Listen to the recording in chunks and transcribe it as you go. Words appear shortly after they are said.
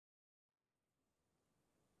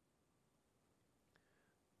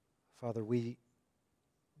Father, we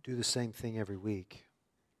do the same thing every week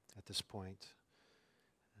at this point,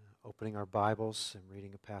 opening our Bibles and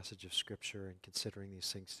reading a passage of Scripture and considering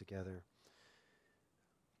these things together.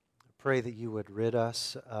 I pray that you would rid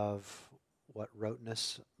us of what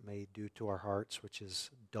roteness may do to our hearts, which is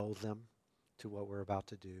dull them to what we're about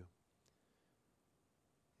to do.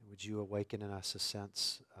 Would you awaken in us a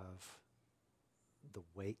sense of the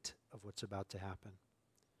weight of what's about to happen?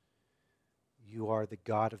 You are the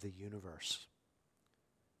God of the universe.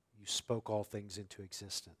 You spoke all things into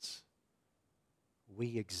existence.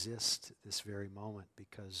 We exist this very moment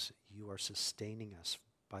because you are sustaining us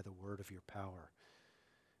by the word of your power.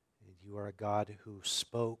 And you are a God who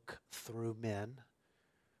spoke through men.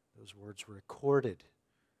 Those words were recorded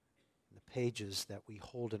in the pages that we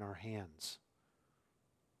hold in our hands.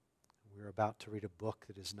 We're about to read a book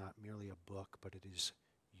that is not merely a book, but it is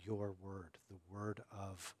your word, the word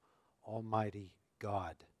of Almighty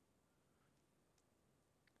God.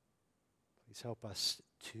 Please help us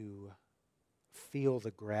to feel the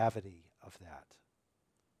gravity of that.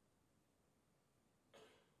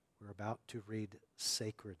 We're about to read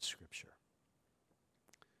sacred Scripture.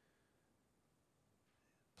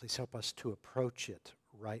 Please help us to approach it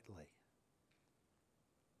rightly,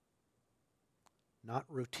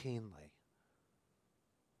 not routinely,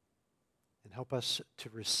 and help us to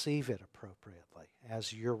receive it appropriately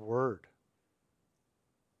as your word.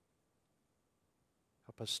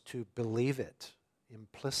 Help us to believe it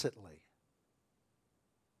implicitly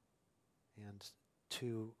and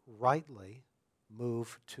to rightly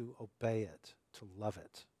move to obey it, to love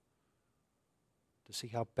it, to see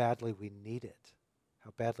how badly we need it,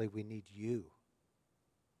 how badly we need you.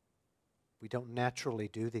 We don't naturally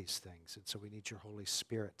do these things, and so we need your Holy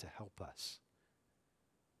Spirit to help us.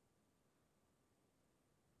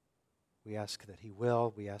 We ask that He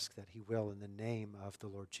will. We ask that He will in the name of the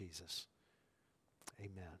Lord Jesus.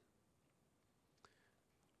 Amen.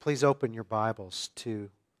 Please open your Bibles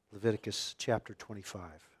to Leviticus chapter 25.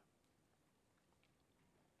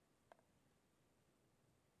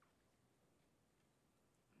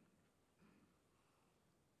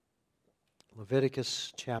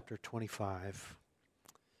 Leviticus chapter 25.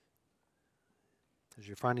 As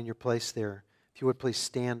you're finding your place there, if you would please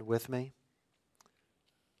stand with me.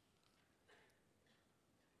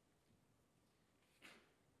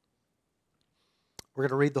 We're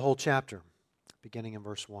going to read the whole chapter, beginning in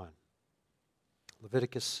verse 1.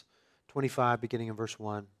 Leviticus 25, beginning in verse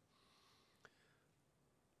 1.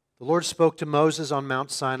 The Lord spoke to Moses on Mount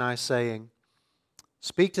Sinai, saying,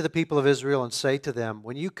 "Speak to the people of Israel and say to them,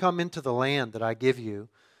 when you come into the land that I give you,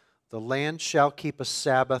 the land shall keep a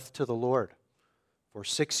Sabbath to the Lord. For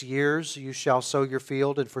 6 years you shall sow your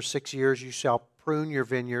field, and for 6 years you shall prune your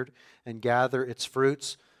vineyard and gather its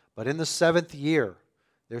fruits. But in the 7th year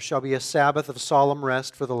there shall be a Sabbath of solemn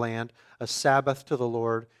rest for the land, a Sabbath to the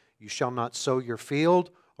Lord. You shall not sow your field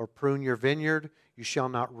or prune your vineyard. You shall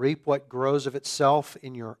not reap what grows of itself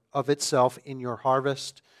in your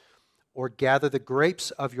harvest, or gather the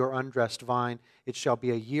grapes of your undressed vine. It shall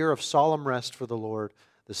be a year of solemn rest for the Lord.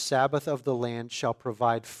 The Sabbath of the land shall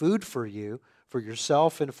provide food for you, for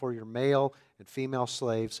yourself and for your male and female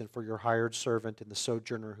slaves, and for your hired servant and the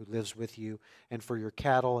sojourner who lives with you, and for your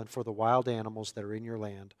cattle and for the wild animals that are in your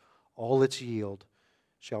land. All its yield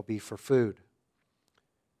shall be for food.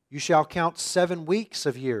 You shall count 7 weeks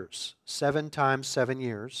of years, 7 times 7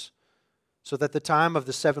 years, so that the time of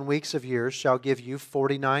the 7 weeks of years shall give you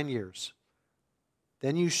 49 years.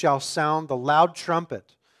 Then you shall sound the loud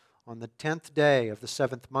trumpet on the 10th day of the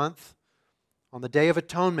 7th month. On the Day of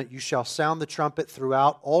Atonement you shall sound the trumpet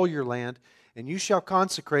throughout all your land, and you shall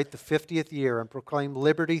consecrate the 50th year and proclaim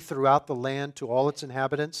liberty throughout the land to all its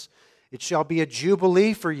inhabitants. It shall be a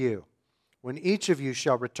jubilee for you, when each of you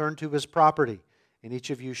shall return to his property, and each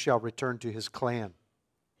of you shall return to his clan.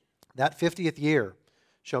 That 50th year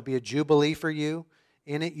shall be a jubilee for you.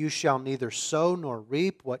 In it you shall neither sow nor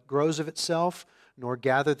reap what grows of itself, nor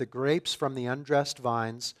gather the grapes from the undressed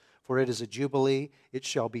vines, for it is a jubilee. It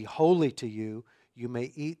shall be holy to you. You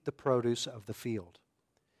may eat the produce of the field.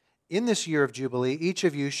 In this year of Jubilee, each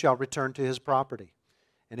of you shall return to his property.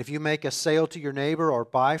 And if you make a sale to your neighbor or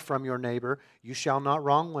buy from your neighbor, you shall not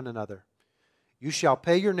wrong one another. You shall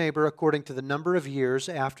pay your neighbor according to the number of years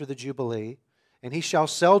after the Jubilee, and he shall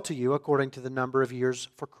sell to you according to the number of years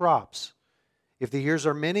for crops. If the years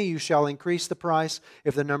are many, you shall increase the price.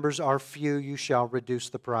 If the numbers are few, you shall reduce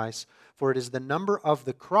the price. For it is the number of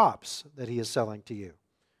the crops that he is selling to you.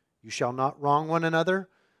 You shall not wrong one another,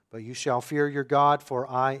 but you shall fear your God, for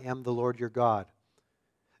I am the Lord your God.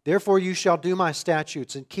 Therefore you shall do my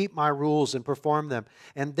statutes and keep my rules and perform them,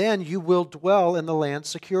 and then you will dwell in the land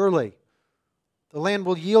securely. The land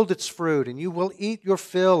will yield its fruit, and you will eat your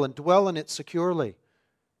fill and dwell in it securely.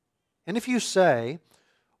 And if you say,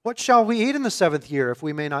 what shall we eat in the 7th year if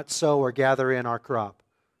we may not sow or gather in our crop?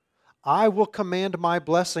 I will command my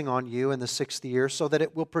blessing on you in the 6th year, so that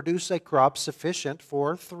it will produce a crop sufficient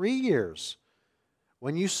for 3 years.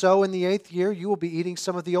 When you sow in the 8th year, you will be eating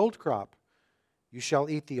some of the old crop. You shall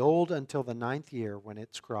eat the old until the 9th year, when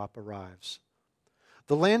its crop arrives.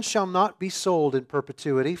 The land shall not be sold in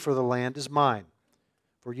perpetuity, for the land is mine.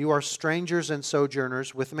 For you are strangers and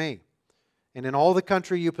sojourners with me. And in all the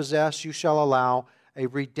country you possess, you shall allow a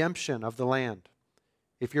redemption of the land.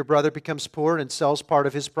 If your brother becomes poor and sells part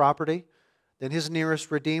of his property, then his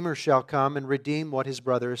nearest redeemer shall come and redeem what his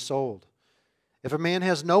brother has sold. If a man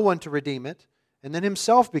has no one to redeem it, and then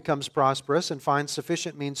himself becomes prosperous and finds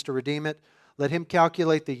sufficient means to redeem it, let him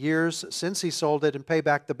calculate the years since he sold it and pay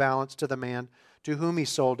back the balance to the man to whom he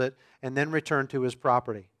sold it, and then return to his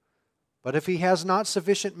property. But if he has not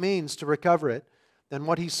sufficient means to recover it, then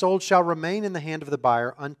what he sold shall remain in the hand of the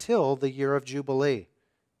buyer until the year of Jubilee.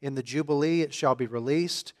 In the Jubilee it shall be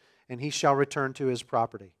released, and he shall return to his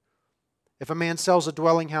property. If a man sells a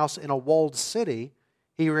dwelling house in a walled city,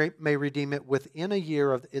 he may redeem it within a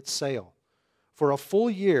year of its sale. For a full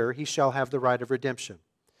year he shall have the right of redemption.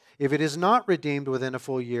 If it is not redeemed within a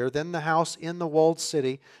full year, then the house in the walled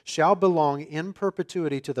city shall belong in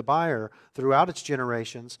perpetuity to the buyer throughout its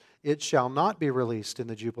generations. It shall not be released in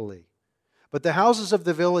the Jubilee. But the houses of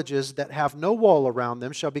the villages that have no wall around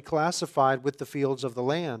them shall be classified with the fields of the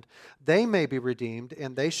land. They may be redeemed,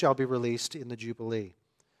 and they shall be released in the Jubilee.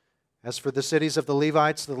 As for the cities of the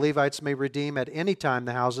Levites may redeem at any time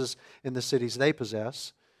the houses in the cities they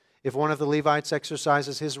possess. If one of the Levites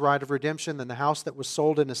exercises his right of redemption, then the house that was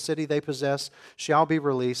sold in a city they possess shall be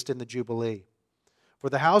released in the Jubilee.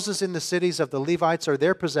 For the houses in the cities of the Levites are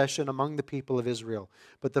their possession among the people of Israel.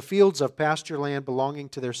 But the fields of pasture land belonging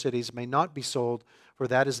to their cities may not be sold, for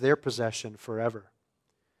that is their possession forever.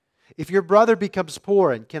 If your brother becomes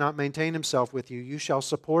poor and cannot maintain himself with you, you shall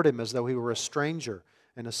support him as though he were a stranger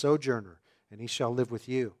and a sojourner, and he shall live with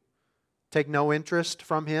you. Take no interest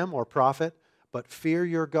from him or profit, but fear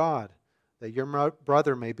your God, that your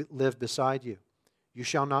brother may live beside you. You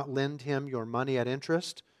shall not lend him your money at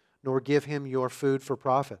interest, nor give him your food for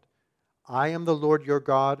profit. I am the Lord your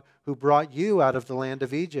God, who brought you out of the land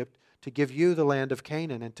of Egypt to give you the land of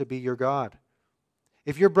Canaan and to be your God.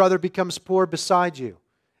 If your brother becomes poor beside you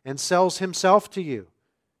and sells himself to you,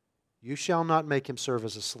 you shall not make him serve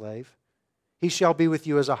as a slave. He shall be with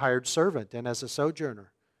you as a hired servant and as a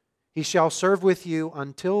sojourner. He shall serve with you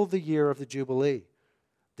until the year of the Jubilee.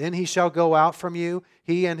 Then he shall go out from you,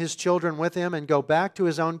 he and his children with him, and go back to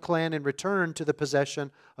his own clan and return to the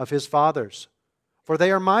possession of his fathers. For they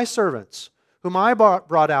are my servants, whom I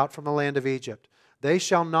brought out from the land of Egypt. They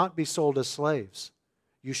shall not be sold as slaves.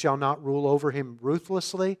 You shall not rule over him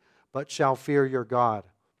ruthlessly, but shall fear your God.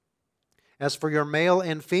 As for your male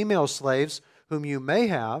and female slaves, whom you may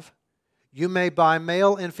have, you may buy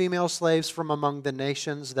male and female slaves from among the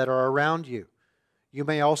nations that are around you. You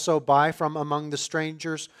may also buy from among the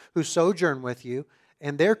strangers who sojourn with you,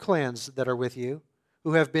 and their clans that are with you,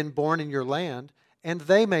 who have been born in your land, and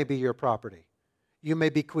they may be your property. You may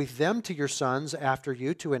bequeath them to your sons after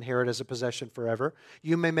you to inherit as a possession forever.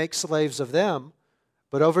 You may make slaves of them,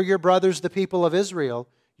 but over your brothers, the people of Israel,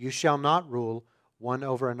 you shall not rule one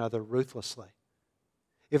over another ruthlessly.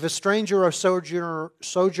 If a stranger or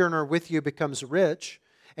sojourner with you becomes rich,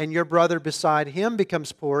 and your brother beside him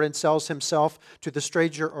becomes poor and sells himself to the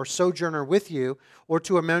stranger or sojourner with you, or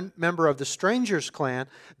to a member of the stranger's clan,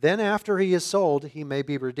 then after he is sold, he may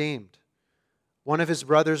be redeemed. One of his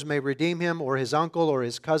brothers may redeem him, or his uncle or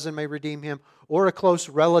his cousin may redeem him, or a close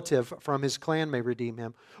relative from his clan may redeem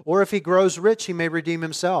him. Or if he grows rich, he may redeem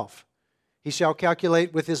himself. He shall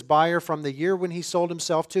calculate with his buyer from the year when he sold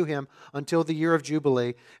himself to him until the year of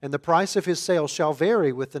Jubilee, and the price of his sale shall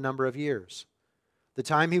vary with the number of years. The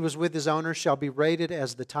time he was with his owner shall be rated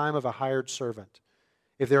as the time of a hired servant.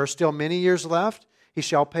 If there are still many years left, he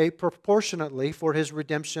shall pay proportionately for his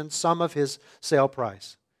redemption some of his sale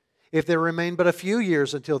price. If there remain but a few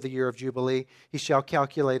years until the year of Jubilee, he shall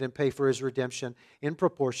calculate and pay for his redemption in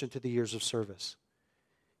proportion to the years of service.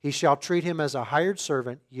 He shall treat him as a hired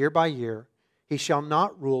servant year by year. He shall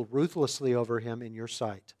not rule ruthlessly over him in your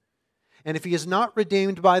sight. And if he is not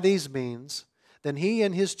redeemed by these means, then he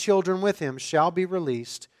and his children with him shall be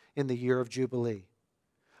released in the year of Jubilee.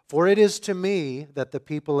 For it is to me that the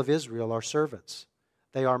people of Israel are servants.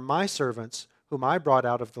 They are my servants, whom I brought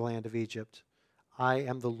out of the land of Egypt. I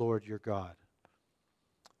am the Lord your God.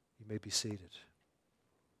 You may be seated.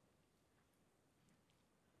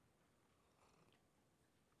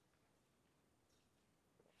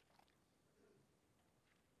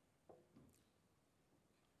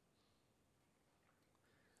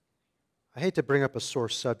 I hate to bring up a sore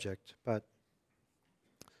subject, but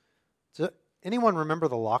does anyone remember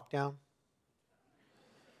the lockdown?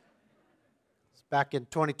 It's back in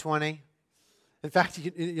 2020. In fact,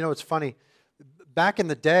 you know, it's funny. Back in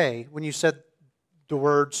the day, when you said the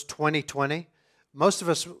words 2020, most of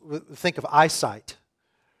us think of eyesight.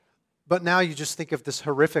 But now you just think of this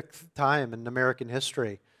horrific time in American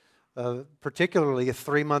history, particularly a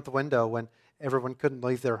 3-month window when everyone couldn't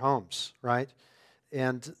leave their homes, right?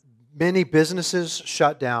 And many businesses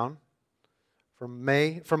shut down from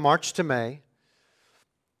March to May.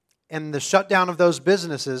 And the shutdown of those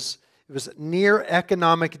businesses, it was near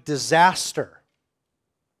economic disaster.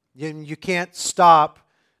 You can't stop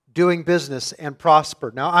doing business and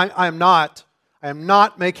prosper. Now, I am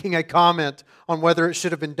not making a comment on whether it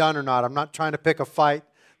should have been done or not. I'm not trying to pick a fight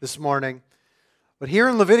this morning. But here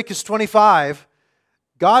in Leviticus 25,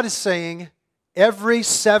 God is saying every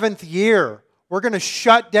 7th year, we're going to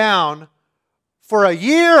shut down for a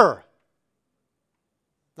year.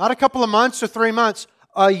 Not a couple of months or 3 months.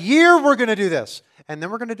 A year we're going to do this. And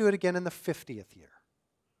then we're going to do it again in the 50th year.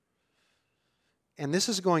 And this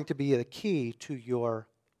is going to be a key to your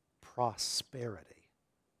prosperity.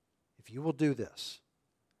 If you will do this,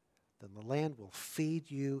 then the land will feed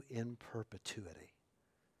you in perpetuity.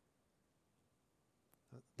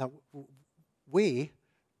 Now, we,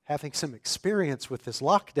 having some experience with this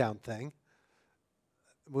lockdown thing,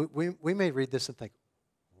 we may read this and think,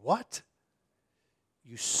 what?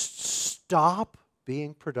 You stop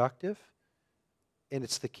being productive, and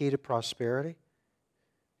it's the key to prosperity?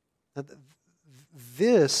 Now,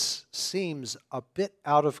 this seems a bit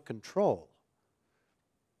out of control.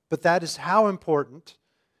 But that is how important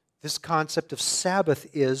this concept of Sabbath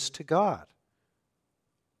is to God.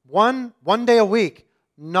 One day a week,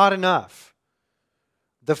 not enough.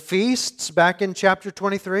 The feasts back in chapter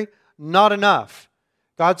 23, not enough.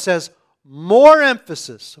 God says, more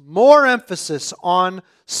emphasis on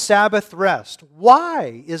Sabbath rest.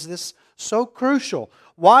 Why is this so crucial?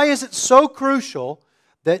 Why is it so crucial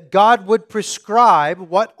that God would prescribe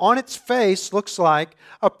what on its face looks like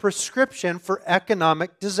a prescription for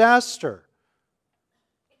economic disaster?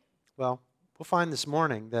 Well, we'll find this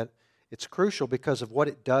morning that it's crucial because of what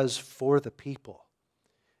it does for the people.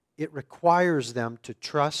 It requires them to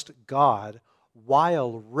trust God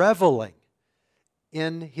while reveling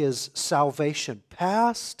in His salvation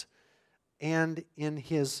past and in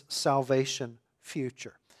His salvation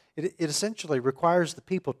future. It essentially requires the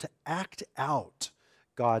people to act out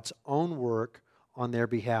God's own work on their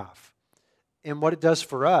behalf. And what it does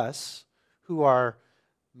for us, who are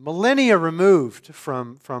millennia removed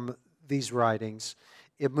from these writings,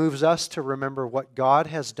 it moves us to remember what God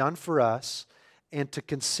has done for us and to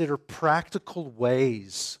consider practical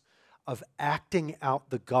ways of acting out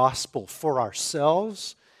the gospel for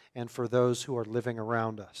ourselves and for those who are living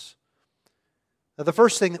around us. Now, the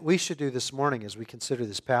first thing that we should do this morning as we consider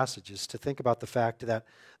this passage is to think about the fact that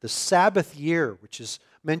the Sabbath year, which is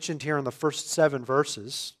mentioned here in the first 7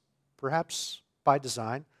 verses, perhaps by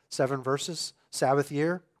design, 7 verses, Sabbath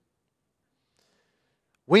year.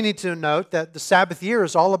 We need to note that the Sabbath year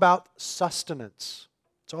is all about sustenance.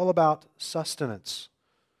 It's all about sustenance.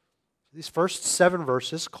 These first 7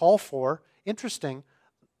 verses call for, interesting,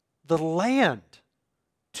 the land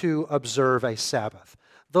to observe a Sabbath.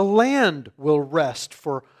 The land will rest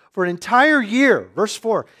for an entire year. Verse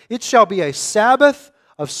 4, it shall be a Sabbath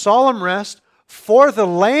of solemn rest for the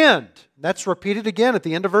land. That's repeated again at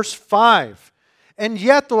the end of verse 5. And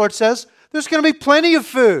yet, the Lord says, there's going to be plenty of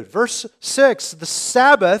food. Verse 6, the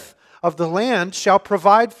Sabbath of the land shall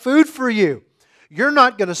provide food for you. You're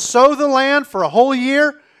not going to sow the land for a whole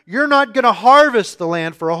year. You're not going to harvest the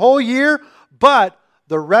land for a whole year, but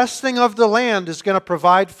the resting of the land is going to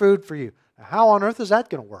provide food for you. Now, how on earth is that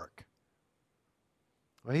going to work?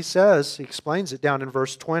 Well, he explains it down in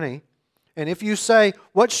verse 20. And if you say,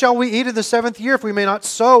 what shall we eat in the 7th year if we may not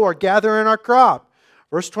sow or gather in our crop?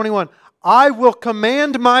 Verse 21, I will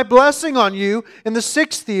command my blessing on you in the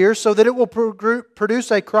 6th year so that it will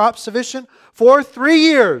produce a crop sufficient for 3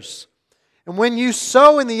 years. And when you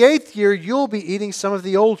sow in the 8th year, you'll be eating some of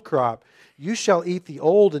the old crop. You shall eat the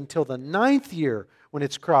old until the 9th year when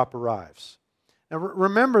its crop arrives. Now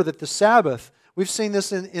remember that the Sabbath, we've seen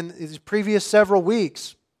this in these previous several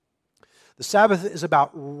weeks. The Sabbath is about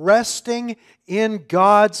resting in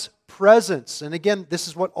God's presence. And again, this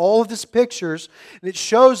is what all of this pictures, and it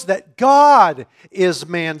shows that God is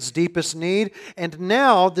man's deepest need. And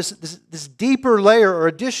now this deeper layer or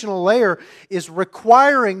additional layer is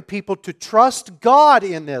requiring people to trust God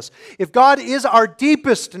in this. If God is our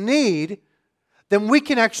deepest need, then we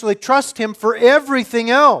can actually trust Him for everything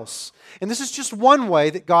else. And this is just one way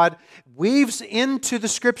that God weaves into the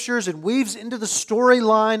Scriptures and weaves into the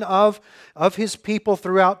storyline of His people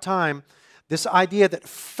throughout time this idea that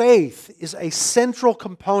faith is a central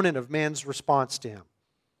component of man's response to Him.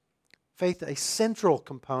 Faith, a central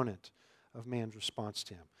component of man's response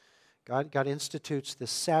to Him. God institutes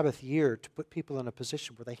this Sabbath year to put people in a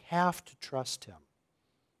position where they have to trust Him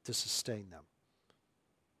to sustain them.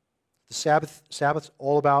 The Sabbath's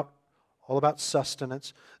all about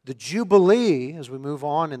sustenance. The Jubilee, as we move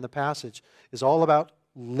on in the passage, is all about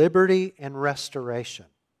liberty and restoration.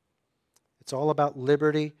 It's all about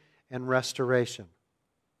liberty and restoration.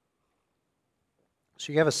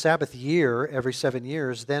 So you have a Sabbath year every 7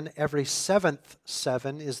 years. Then every seventh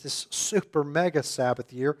 7 is this super mega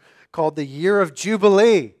Sabbath year called the year of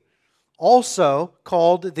Jubilee, also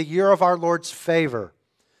called the year of our Lord's favor.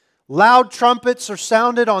 Loud trumpets are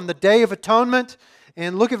sounded on the Day of Atonement.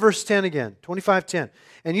 And look at verse 10 again, 25:10.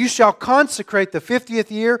 And you shall consecrate the 50th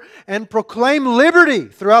year and proclaim liberty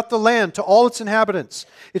throughout the land to all its inhabitants.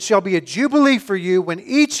 It shall be a jubilee for you when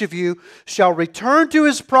each of you shall return to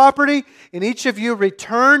his property and each of you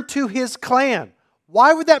return to his clan.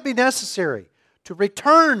 Why would that be necessary? To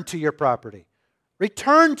return to your property,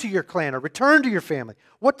 return to your clan, or return to your family.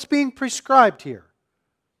 What's being prescribed here?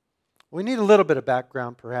 We need a little bit of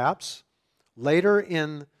background, perhaps. Later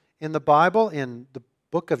in the Bible, in the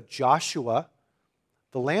book of Joshua,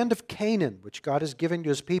 the land of Canaan, which God is giving to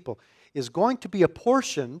His people, is going to be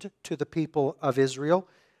apportioned to the people of Israel,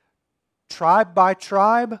 tribe by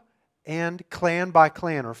tribe and clan by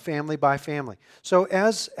clan, or family by family. So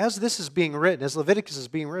as this is being written, as Leviticus is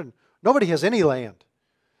being written, nobody has any land.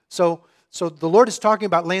 So the Lord is talking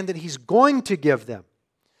about land that He's going to give them.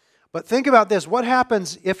 But think about this. What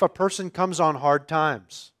happens if a person comes on hard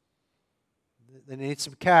times? They need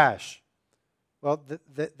some cash. Well,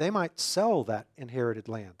 they might sell that inherited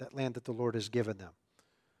land, that land that the Lord has given them.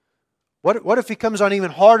 What if he comes on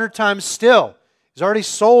even harder times still? He's already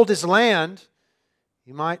sold his land.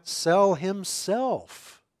 He might sell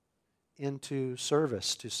himself into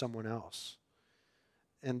service to someone else.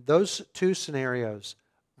 And those two scenarios,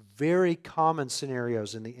 very common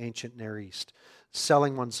scenarios in the ancient Near East.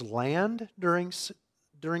 Selling one's land during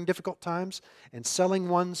difficult times and selling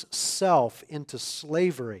one's self into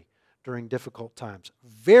slavery during difficult times.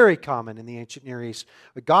 Very common in the ancient Near East.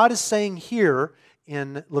 But God is saying here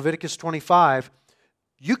in Leviticus 25,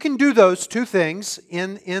 you can do those two things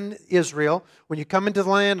in Israel. When you come into the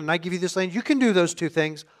land and I give you this land, you can do those two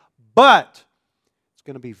things, but it's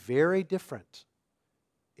going to be very different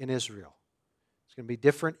in Israel. It's going to be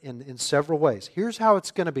different in several ways. Here's how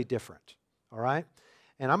it's going to be different. All right?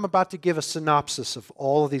 And I'm about to give a synopsis of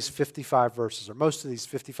all of these 55 verses, or most of these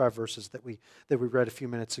 55 verses that we read a few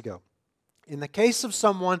minutes ago. In the case of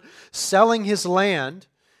someone selling his land,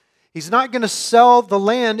 he's not going to sell the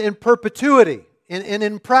land in perpetuity. And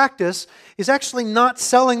in practice, he's actually not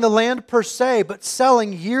selling the land per se, but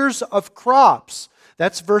selling years of crops.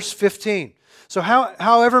 That's verse 15. So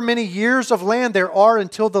however many years of land there are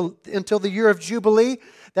until the year of Jubilee,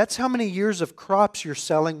 that's how many years of crops you're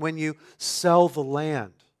selling when you sell the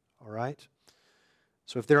land, all right?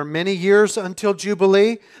 So if there are many years until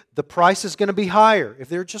Jubilee, the price is going to be higher. If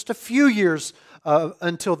there are just a few years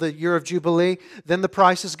until the year of Jubilee, then the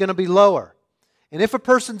price is going to be lower. And if a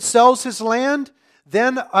person sells his land,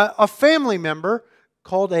 then a family member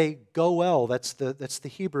called a goel, that's the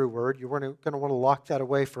Hebrew word. You're going to want to lock that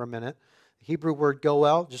away for a minute. The Hebrew word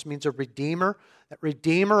goel just means a redeemer. That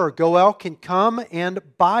redeemer or goel can come and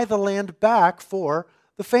buy the land back for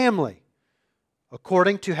the family,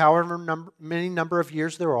 according to however many number of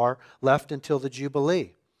years there are left until the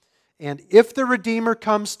Jubilee. And if the redeemer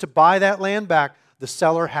comes to buy that land back, the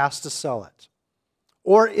seller has to sell it.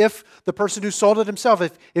 Or if the person who sold it himself,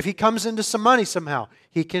 if he comes into some money somehow,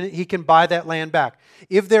 he can buy that land back.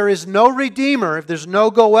 If there is no redeemer, if there's no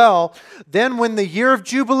goel, then when the year of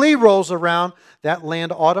Jubilee rolls around, that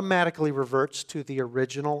land automatically reverts to the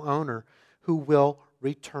original owner, who will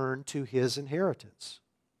return to his inheritance.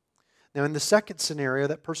 Now, in the second scenario,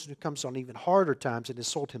 that person who comes on even harder times and has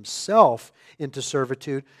sold himself into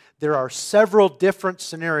servitude, there are several different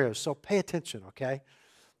scenarios. So pay attention, okay?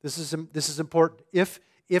 This is important.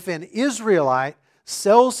 If an Israelite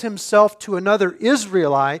sells himself to another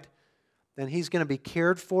Israelite, then he's going to be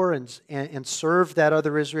cared for and serve that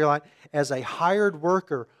other Israelite as a hired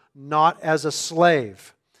worker, not as a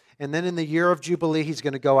slave. And then in the year of Jubilee, he's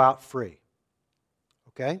going to go out free.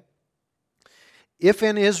 Okay? If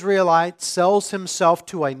an Israelite sells himself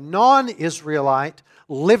to a non-Israelite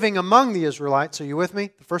living among the Israelites, are you with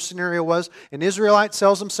me? The first scenario was an Israelite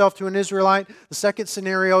sells himself to an Israelite. The second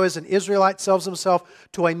scenario is an Israelite sells himself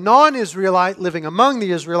to a non-Israelite living among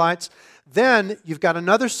the Israelites. Then you've got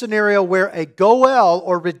another scenario where a goel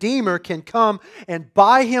or redeemer can come and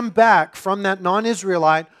buy him back from that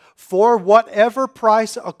non-Israelite for whatever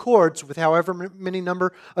price accords with however many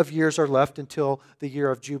number of years are left until the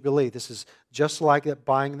year of Jubilee. This is just like that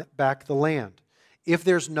buying back the land. If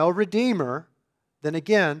there's no redeemer, then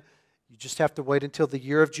again, you just have to wait until the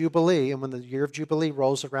year of Jubilee. And when the year of Jubilee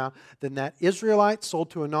rolls around, then that Israelite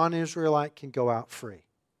sold to a non-Israelite can go out free.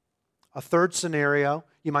 A third scenario,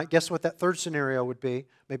 you might guess what that third scenario would be.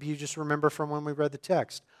 Maybe you just remember from when we read the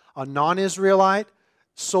text. A non-Israelite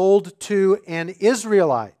sold to an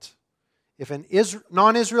Israelite. If an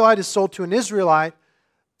non-Israelite is sold to an Israelite,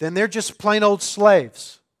 then they're just plain old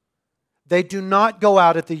slaves. They do not go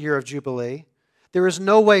out at the year of Jubilee. There is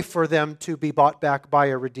no way for them to be bought back by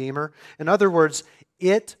a redeemer. In other words,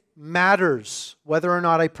 it matters whether or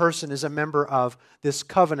not a person is a member of this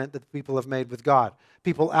covenant that the people have made with God.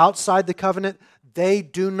 People outside the covenant, they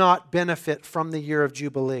do not benefit from the year of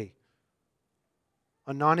Jubilee.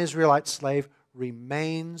 A non-Israelite slave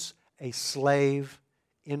remains a slave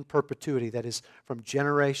in perpetuity. That is, from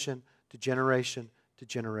generation to generation to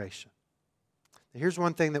generation. Now, here's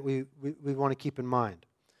one thing that we want to keep in mind.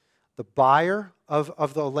 The buyer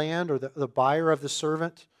of the land or the buyer of the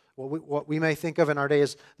servant, what we may think of in our day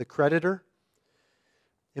as the creditor,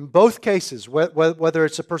 in both cases, whether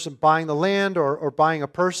it's a person buying the land or buying a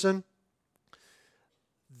person,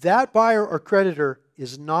 that buyer or creditor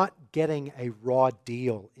is not getting a raw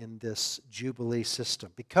deal in this Jubilee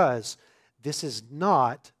system because this is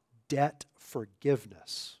not debt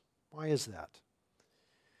forgiveness. Why is that?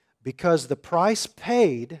 Because the price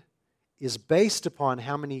paid is based upon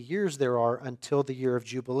how many years there are until the year of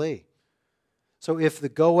Jubilee. So if the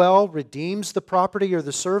goel redeems the property or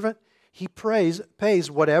the servant, he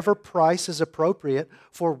pays whatever price is appropriate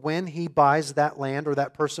for when he buys that land or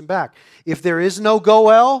that person back. If there is no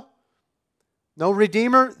goel, no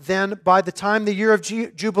redeemer, then by the time the year of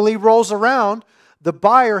Jubilee rolls around, the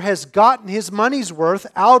buyer has gotten his money's worth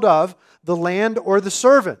out of the land or the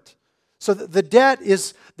servant. So the debt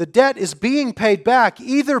is being paid back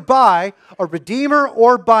either by a redeemer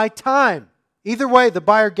or by time. Either way, the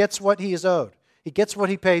buyer gets what he is owed. He gets what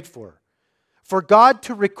he paid for. For God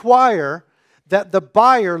to require that the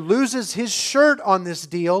buyer loses his shirt on this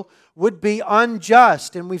deal would be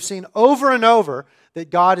unjust. And we've seen over and over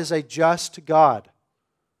that God is a just God.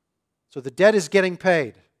 So the debt is getting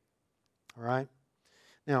paid. All right?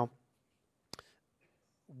 Now,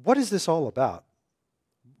 what is this all about?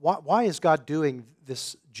 Why is God doing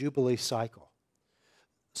this Jubilee cycle?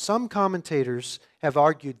 Some commentators have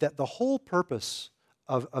argued that the whole purpose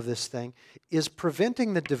of this thing is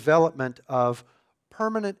preventing the development of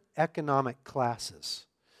permanent economic classes.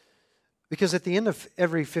 Because at the end of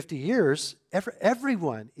every 50 years,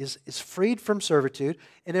 everyone is freed from servitude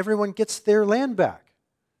and everyone gets their land back.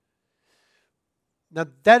 Now,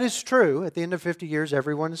 that is true. At the end of 50 years,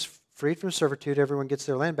 everyone is freed from servitude, everyone gets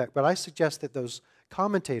their land back. But I suggest that those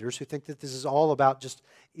commentators who think that this is all about just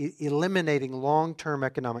eliminating long-term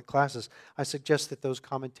economic classes, I suggest that those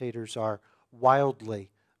commentators are wildly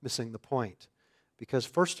missing the point. Because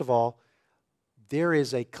first of all, there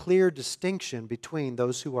is a clear distinction between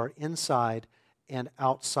those who are inside and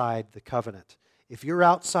outside the covenant. If you're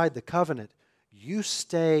outside the covenant, you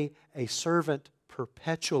stay a servant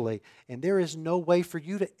perpetually, and there is no way for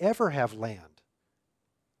you to ever have land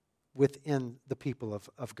within the people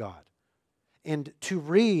of God. And to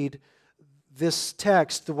read this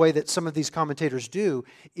text the way that some of these commentators do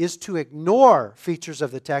is to ignore features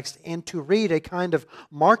of the text and to read a kind of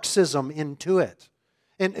Marxism into it.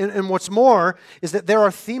 And what's more is that there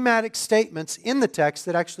are thematic statements in the text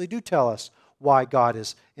that actually do tell us why God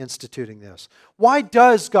is instituting this. Why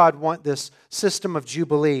does God want this system of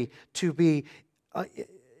Jubilee to be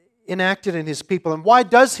enacted in His people? And why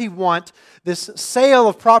does He want this sale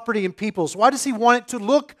of property and peoples? Why does He want it to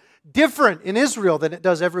look different in Israel than it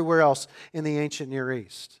does everywhere else in the ancient Near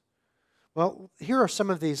East? Well, here are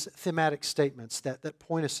some of these thematic statements that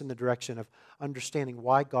point us in the direction of understanding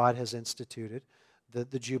why God has instituted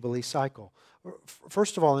the Jubilee cycle.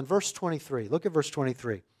 First of all, in verse 23, look at verse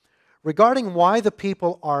 23. Regarding why the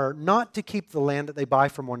people are not to keep the land that they buy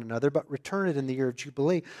from one another, but return it in the year of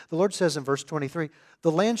Jubilee, the Lord says in verse 23, "The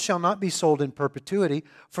land shall not be sold in perpetuity,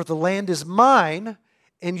 for the land is mine,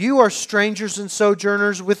 and you are strangers and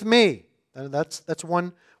sojourners with me. And that's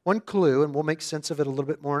one clue, and we'll make sense of it a little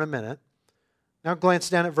bit more in a minute. Now glance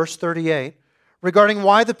down at verse 38. Regarding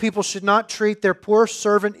why the people should not treat their poor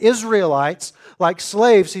servant Israelites like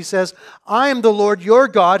slaves, he says, I am the Lord your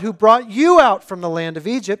God who brought you out from the land of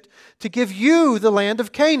Egypt to give you the land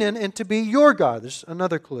of Canaan and to be your God. There's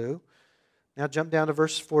another clue. Now jump down to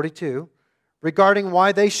verse 42. Regarding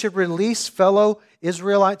why they should release fellow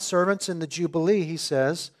Israelite servants in the Jubilee, he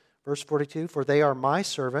says, verse 42, for they are my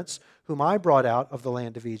servants whom I brought out of the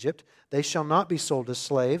land of Egypt. They shall not be sold as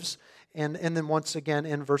slaves. And then once again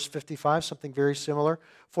in verse 55, something very similar.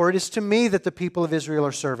 For it is to me that the people of Israel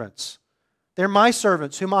are servants. They're my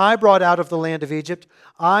servants, whom I brought out of the land of Egypt.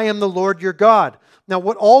 I am the Lord your God. Now,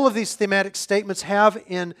 what all of these thematic statements have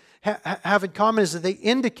in common is that they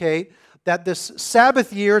indicate that this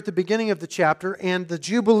Sabbath year at the beginning of the chapter and the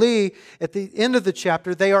Jubilee at the end of the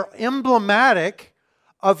chapter, they are emblematic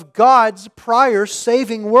of God's prior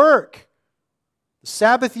saving work. The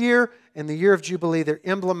Sabbath year and the year of Jubilee, they're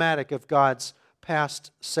emblematic of God's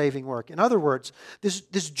past saving work. In other words, this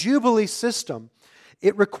Jubilee system,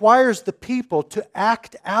 it requires the people to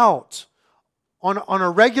act out on a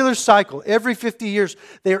regular cycle. Every 50 years,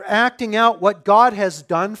 they're acting out what God has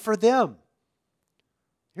done for them.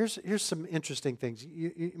 Here's some interesting things.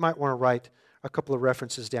 You might want to write a couple of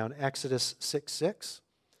references down. Exodus 6:6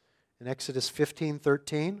 and Exodus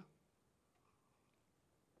 15:13.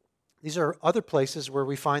 These are other places where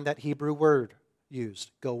we find that Hebrew word used,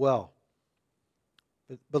 go well.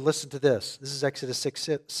 But listen to this. This is Exodus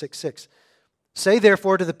 6:6. Say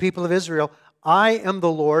therefore to the people of Israel, I am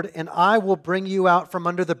the Lord, and I will bring you out from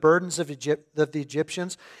under the burdens of the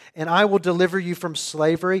Egyptians, and I will deliver you from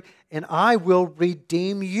slavery, and I will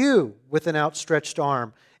redeem you with an outstretched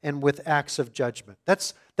arm and with acts of judgment.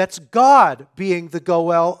 That's God being the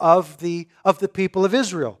goel of the people of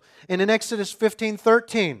Israel. And in Exodus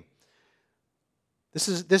 15:13, This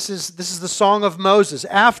is the song of Moses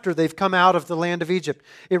after they've come out of the land of Egypt.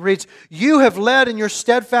 It reads, you have led in your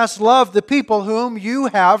steadfast love the people whom you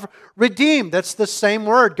have redeemed. That's the same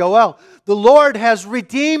word, goel. The Lord has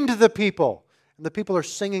redeemed the people. And the people are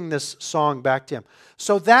singing this song back to Him.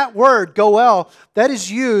 So that word, goel, that is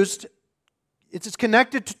used, it's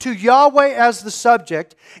connected to Yahweh as the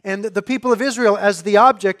subject and the people of Israel as the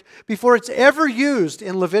object before it's ever used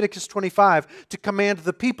in Leviticus 25 to command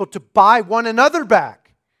the people to buy one another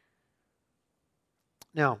back.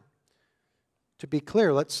 Now, to be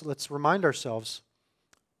clear, let's remind ourselves,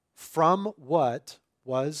 from what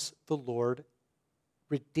was the Lord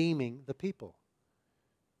redeeming the people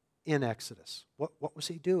in Exodus? What was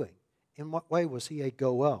He doing? In what way was He a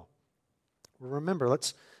goel? Well, remember,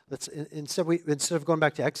 instead of going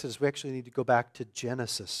back to Exodus, we actually need to go back to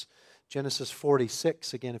Genesis. Genesis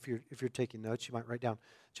 46. Again, if you're taking notes, you might write down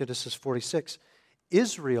Genesis 46.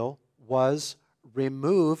 Israel was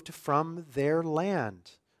removed from their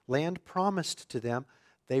land promised to them.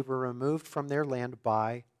 They were removed from their land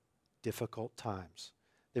by difficult times.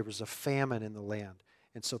 There was a famine in the land,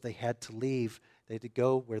 and so they had to leave. They had to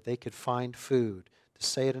go where they could find food. To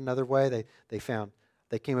say it another way,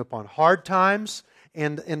 they came upon hard times,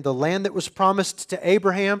 and in the land that was promised to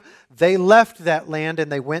Abraham, they left that land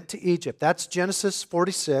and they went to Egypt. That's Genesis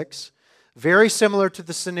 46. Very similar to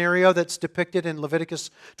the scenario that's depicted in Leviticus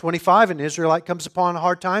 25. An Israelite comes upon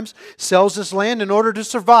hard times, sells his land in order to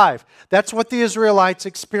survive. That's what the Israelites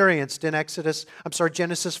experienced in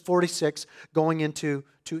Genesis 46, going into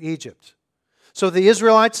Egypt. So the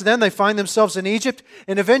Israelites then, they find themselves in Egypt,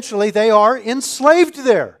 and eventually they are enslaved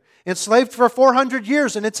there. Enslaved for 400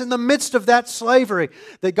 years, and it's in the midst of that slavery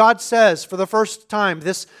that God says for the first time,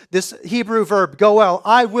 this Hebrew verb, goel,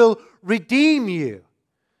 I will redeem you.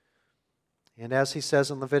 And as He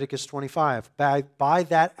says in Leviticus 25, by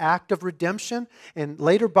that act of redemption and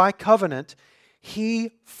later by covenant,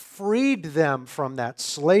 He freed them from that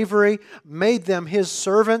slavery, made them His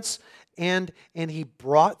servants, and He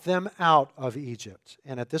brought them out of Egypt.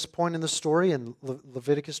 And at this point in the story, in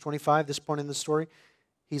Leviticus 25, this point in the story,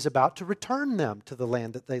 He's about to return them to the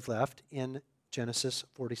land that they left in Genesis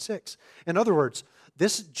 46. In other words,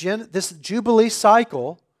 this Jubilee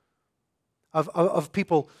cycle of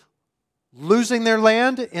people losing their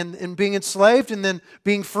land and being enslaved and then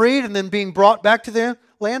being freed and then being brought back to their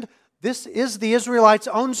land, this is the Israelites'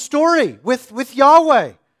 own story with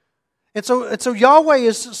Yahweh. And so Yahweh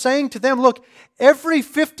is saying to them, look, every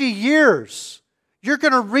 50 years, you're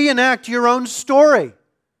going to reenact your own story.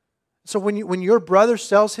 So when your brother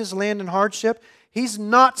sells his land in hardship, he's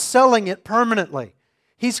not selling it permanently.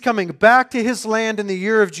 He's coming back to His land in the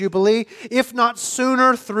year of Jubilee, if not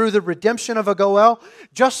sooner through the redemption of a Goel,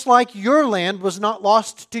 just like your land was not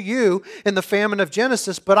lost to you in the famine of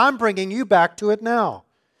Genesis, but I'm bringing you back to it now.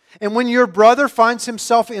 And when your brother finds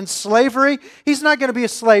himself in slavery, he's not going to be a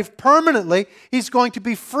slave permanently. He's going to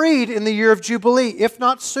be freed in the year of Jubilee, if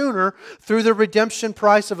not sooner, through the redemption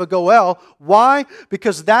price of a Goel. Why?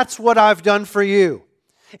 Because that's what I've done for you.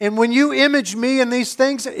 And when you image me in these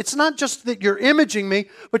things, it's not just that you're imaging me,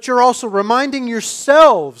 but you're also reminding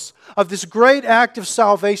yourselves of this great act of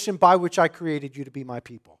salvation by which I created you to be my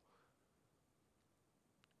people.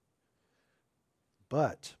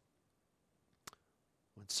 But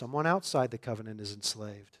when someone outside the covenant is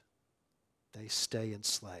enslaved, they stay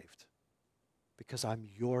enslaved because I'm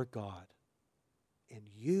your God and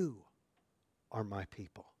you are my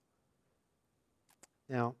people.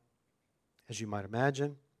 Now, as you might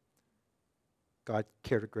imagine, God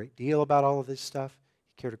cared a great deal about all of this stuff.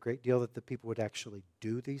 He cared a great deal that the people would actually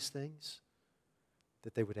do these things,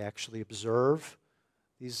 that they would actually observe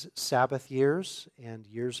these Sabbath years and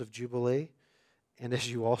years of Jubilee. And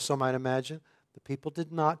as you also might imagine, the people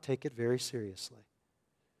did not take it very seriously.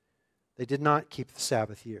 They did not keep the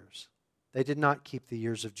Sabbath years. They did not keep the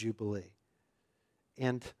years of Jubilee.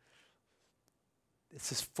 And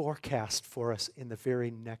this is forecast for us in the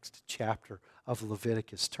very next chapter of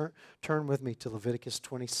Leviticus. Turn with me to Leviticus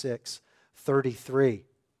 26:33.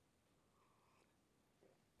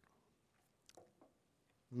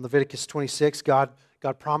 In Leviticus 26, God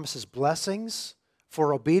promises blessings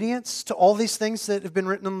for obedience to all these things that have been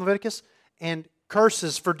written in Leviticus, and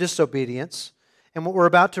curses for disobedience. And what we're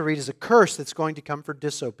about to read is a curse that's going to come for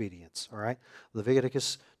disobedience. All right?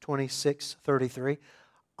 Leviticus 26:33.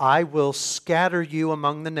 I will scatter you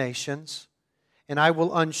among the nations, and I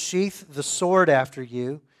will unsheath the sword after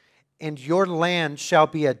you, and your land shall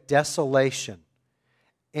be a desolation,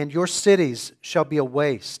 and your cities shall be a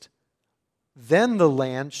waste. Then the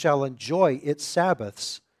land shall enjoy its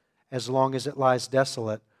Sabbaths as long as it lies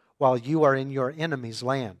desolate, while you are in your enemy's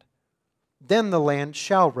land. Then the land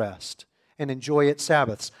shall rest and enjoy its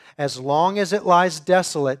Sabbaths. As long as it lies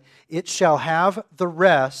desolate, it shall have the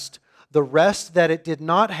rest that it did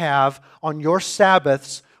not have on your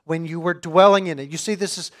Sabbaths when you were dwelling in it. You see,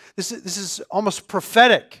 this is almost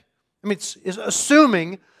prophetic. I mean, it's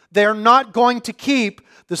assuming they're not going to keep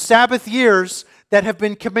the Sabbath years that have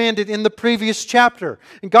been commanded in the previous chapter.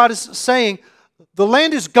 And God is saying, the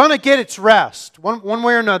land is going to get its rest. One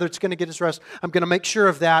way or another, it's going to get its rest. I'm going to make sure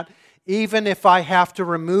of that, even if I have to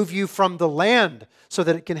remove you from the land so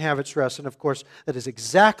that it can have its rest. And of course, that is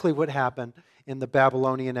exactly what happened in the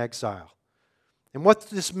Babylonian exile. And what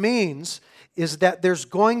this means is that there's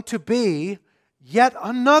going to be yet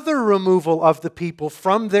another removal of the people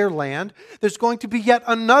from their land. There's going to be yet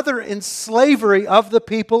another enslavery of the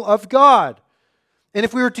people of God. And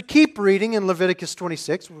if we were to keep reading in Leviticus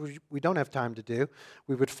 26, which we don't have time to do,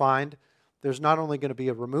 we would find there's not only going to be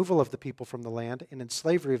a removal of the people from the land and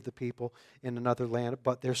enslavery of the people in another land,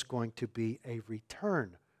 but there's going to be a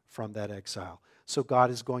return from that exile. So God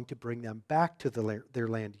is going to bring them back to their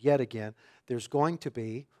land yet again. There's going to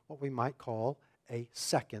be what we might call a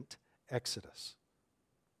second Exodus.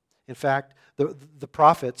 In fact, the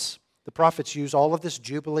prophets use all of this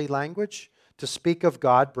Jubilee language to speak of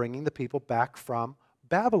God bringing the people back from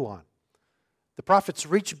Babylon. The prophets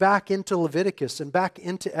reach back into Leviticus and back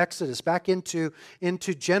into Exodus, back into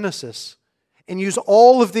Genesis, and use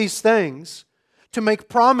all of these things to make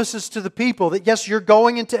promises to the people that, yes, you're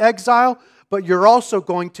going into exile, but you're also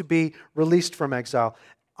going to be released from exile.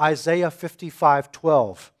 Isaiah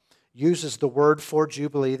 55:12 uses the word for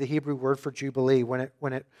Jubilee, the Hebrew word for Jubilee, when it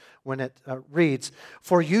reads,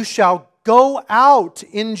 "For you shall go out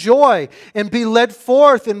in joy and be led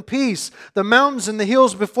forth in peace. The mountains and the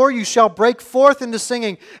hills before you shall break forth into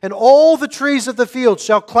singing, and all the trees of the field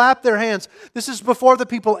shall clap their hands." This is before the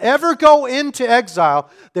people ever go into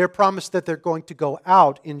exile. They're promised that they're going to go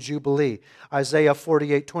out in Jubilee. Isaiah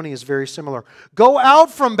 48:20 is very similar. "Go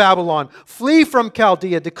out from Babylon, flee from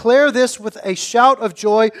Chaldea, declare this with a shout of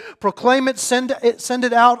joy, proclaim it, send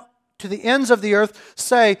it out to the ends of the earth.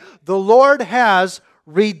 Say, the Lord has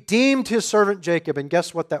redeemed His servant Jacob." And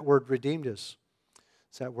guess what that word redeemed is?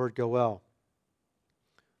 It's that word goel.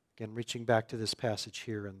 Again, reaching back to this passage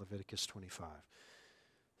here in Leviticus 25.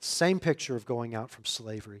 Same picture of going out from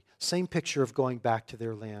slavery. Same picture of going back to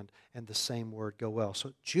their land. And the same word goel.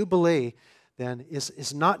 So Jubilee then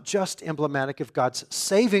is not just emblematic of God's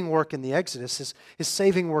saving work in the Exodus, His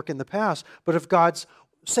saving work in the past, but of God's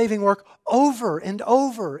saving work over and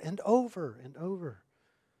over and over and over.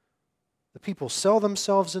 The people sell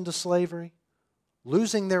themselves into slavery.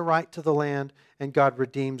 losing their right to the land, and God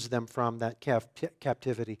redeems them from that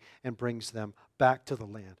captivity and brings them back to the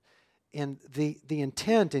land. And the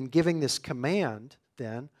intent in giving this command,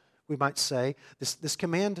 then, we might say, this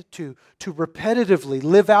command to repetitively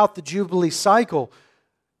live out the Jubilee cycle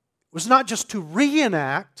was not just to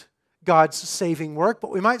reenact God's saving work,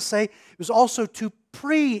 but we might say it was also to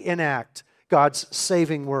pre-enact God's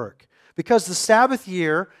saving work. Because the Sabbath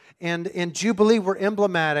year and Jubilee were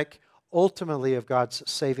emblematic ultimately of God's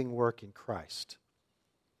saving work in Christ.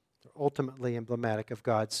 They're ultimately emblematic of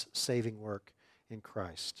God's saving work in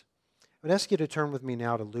Christ. I would ask you to turn with me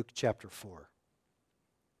now to Luke chapter 4.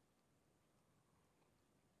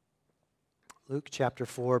 Luke chapter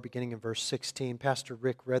 4, beginning in verse 16. Pastor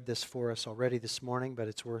Rick read this for us already this morning, but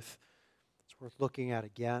it's worth looking at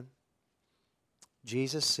again.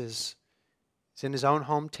 Jesus is in his own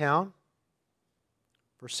hometown.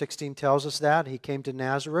 Verse 16 tells us that. He came to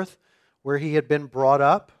Nazareth, where he had been brought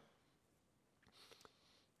up.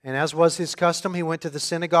 And as was his custom, he went to the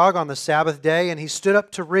synagogue on the Sabbath day, and he stood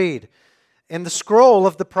up to read. And the scroll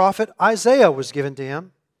of the prophet Isaiah was given to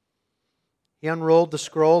him. He unrolled the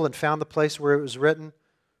scroll and found the place where it was written,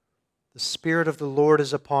 "The Spirit of the Lord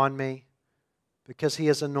is upon me, because he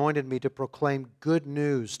has anointed me to proclaim good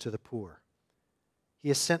news to the poor. He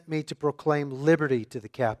has sent me to proclaim liberty to the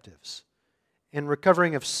captives, and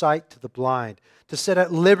recovering of sight to the blind, to set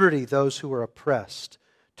at liberty those who are oppressed,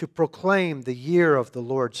 to proclaim the year of the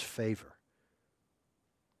Lord's favor."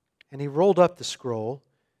 And he rolled up the scroll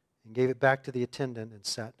and gave it back to the attendant and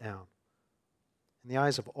sat down. And the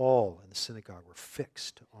eyes of all in the synagogue were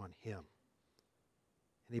fixed on him.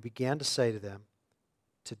 And he began to say to them,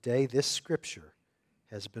 "Today this scripture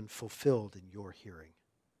has been fulfilled in your hearing."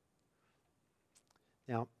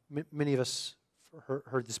 Now, many of us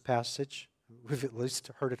heard this passage. We've at least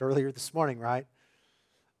heard it earlier this morning, right?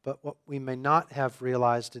 But what we may not have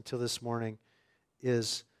realized until this morning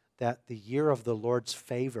is that the year of the Lord's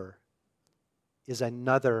favor is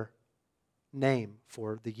another name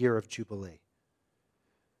for the year of Jubilee.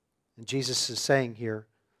 And Jesus is saying here,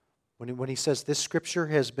 when he says this scripture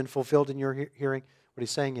has been fulfilled in your hearing, what he's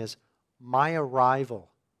saying is, my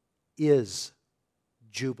arrival is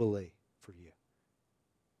Jubilee for you.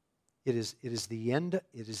 It is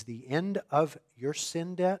the end of your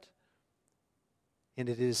sin debt, and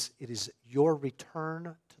it is your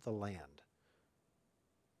return to the land.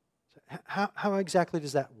 So how exactly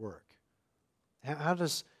does that work? How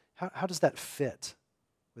does that fit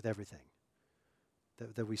with everything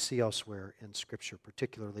that we see elsewhere in Scripture,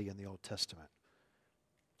 particularly in the Old Testament?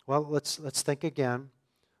 Well, let's think again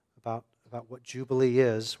about what Jubilee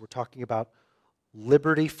is. We're talking about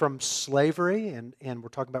liberty from slavery, and we're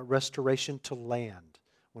talking about restoration to land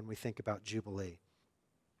when we think about Jubilee.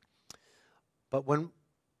 But when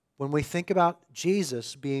we think about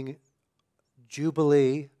Jesus being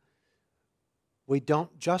Jubilee, we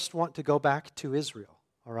don't just want to go back to Israel,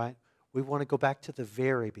 all right? We want to go back to the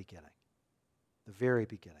very beginning. The very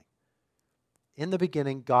beginning. In the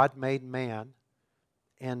beginning, God made man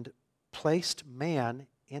and placed man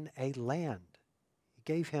in a land. He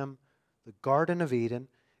gave him the Garden of Eden,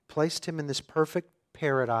 placed him in this perfect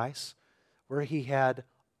paradise where he had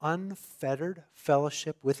unfettered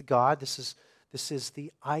fellowship with God. This is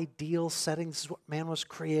the ideal setting. This is what man was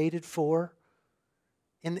created for.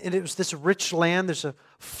 And it was this rich land. There's a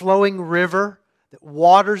flowing river that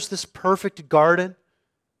waters this perfect garden.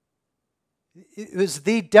 It was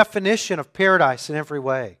the definition of paradise in every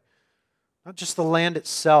way. Not just the land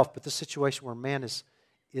itself, but the situation where man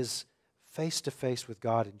is face to face with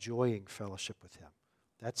God, enjoying fellowship with Him.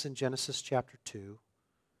 That's in Genesis chapter 2.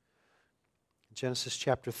 In Genesis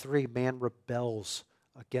chapter 3, man rebels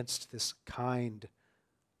against this kind,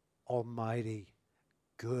 almighty,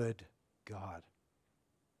 good God.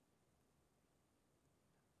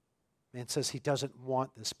 Man says he doesn't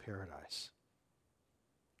want this paradise.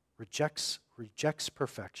 Rejects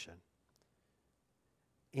perfection.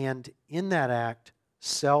 And in that act,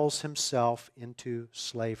 sells himself into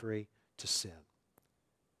slavery to sin.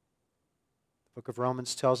 The book of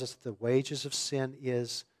Romans tells us that the wages of sin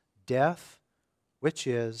is death, which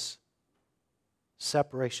is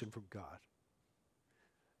separation from God.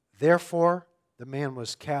 Therefore, the man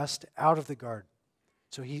was cast out of the garden.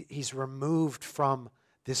 So he's removed from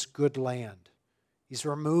this good land. He's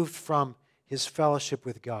removed from his fellowship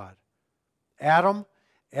with God. Adam,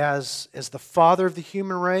 as the father of the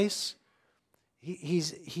human race,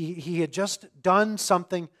 he had just done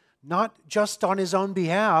something not just on his own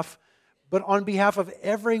behalf, but on behalf of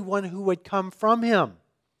everyone who would come from him.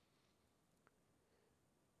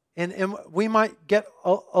 And we might get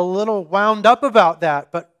a little wound up about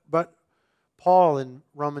that, but Paul in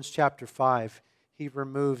Romans chapter 5, he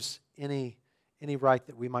removes any right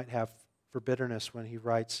that we might have for bitterness when he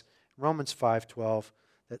writes in Romans 5:12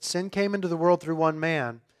 that sin came into the world through one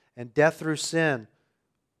man, and death through sin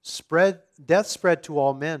death spread to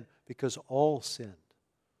all men because all sinned.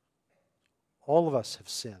 All of us have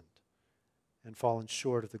sinned and fallen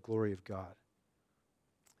short of the glory of God.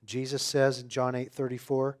 Jesus says in John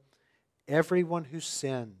 8:34, everyone who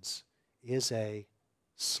sins is a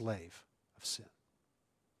slave of sin.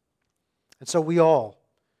 And so we all,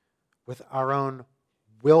 with our own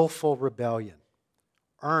willful rebellion,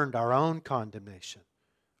 earned our own condemnation,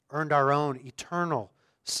 earned our own eternal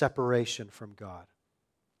separation from God.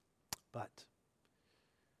 But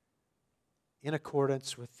in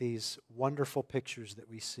accordance with these wonderful pictures that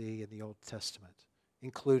we see in the Old Testament,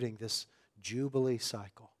 including this Jubilee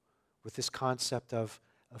cycle, with this concept of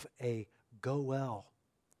a goel,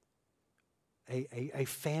 a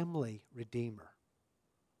family redeemer,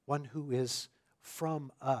 one who is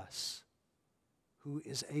from us, who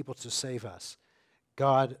is able to save us.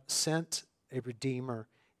 God sent a redeemer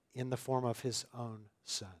in the form of His own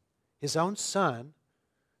Son. His own Son,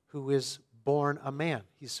 who is born a man.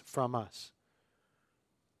 He's from us.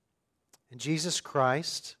 And Jesus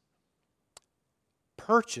Christ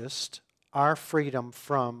purchased our freedom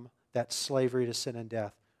from that slavery to sin and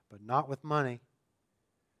death, but not with money,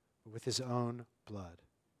 but with His own blood.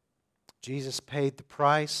 Jesus paid the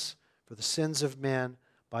price for the sins of men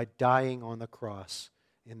by dying on the cross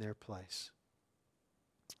in their place.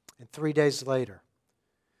 And 3 days later,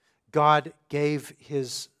 God gave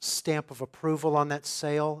His stamp of approval on that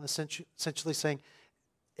sale, essentially saying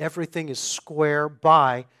everything is square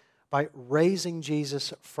by raising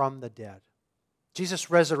Jesus from the dead.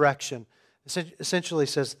 Jesus' resurrection essentially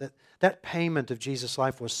says that payment of Jesus'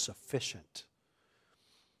 life was sufficient.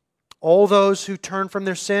 All those who turn from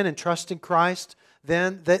their sin and trust in Christ,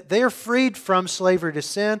 then they are freed from slavery to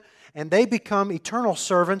sin, and they become eternal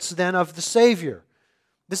servants then of the Savior.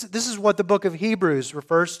 This is what the book of Hebrews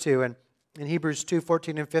refers to in Hebrews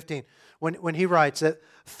 2:14 and 15, when he writes that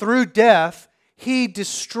through death He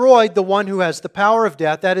destroyed the one who has the power of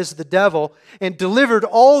death, that is the devil, and delivered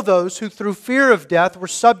all those who through fear of death were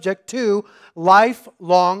subject to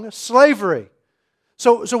lifelong slavery.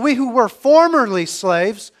 So we who were formerly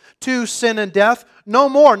slaves to sin and death, no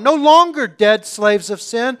longer dead slaves of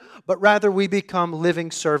sin, but rather we become living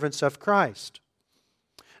servants of Christ.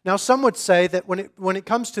 Now, some would say that when it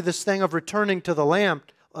comes to this thing of returning to the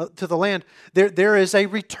land, there is a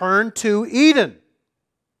return to Eden,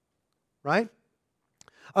 right?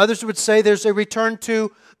 Others would say there's a return to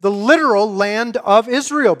the literal land of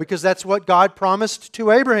Israel, because that's what God promised to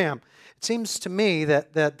Abraham. It seems to me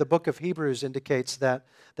that the book of Hebrews indicates that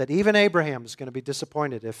even Abraham is going to be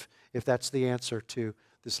disappointed if that's the answer to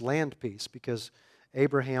this land piece, because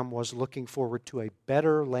Abraham was looking forward to a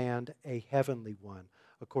better land, a heavenly one,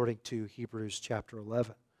 according to Hebrews chapter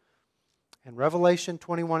 11. And Revelation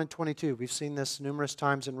 21 and 22, we've seen this numerous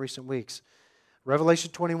times in recent weeks. Revelation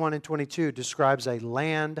 21 and 22 describes a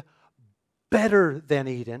land better than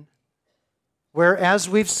Eden, where, as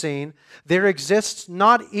we've seen, there exists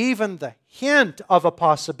not even the hint of a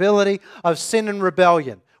possibility of sin and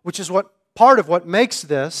rebellion, which is part of what makes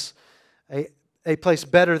this a place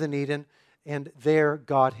better than Eden, and there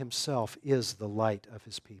God Himself is the light of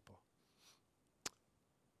His people.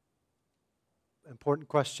 Important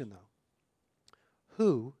question, though.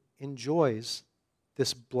 Who enjoys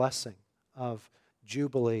this blessing of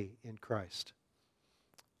Jubilee in Christ?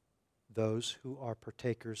 Those who are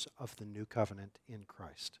partakers of the new covenant in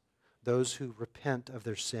Christ. Those who repent of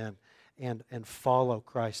their sin and follow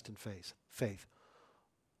Christ in faith.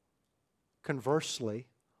 Conversely,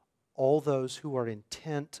 all those who are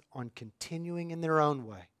intent on continuing in their own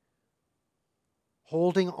way,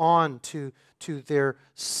 holding on to their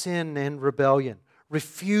sin and rebellion,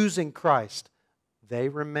 refusing Christ, they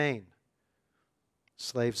remain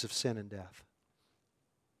slaves of sin and death.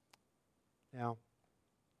 Now,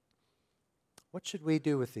 what should we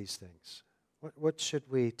do with these things? What should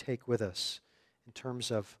we take with us in terms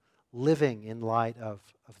of living in light of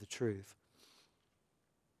the truth?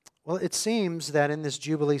 Well, it seems that in this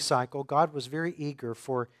Jubilee cycle, God was very eager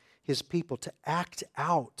for His people to act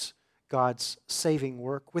out God's saving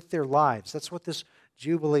work with their lives. That's what this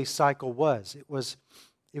Jubilee cycle was. It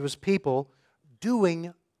was people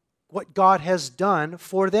doing what God has done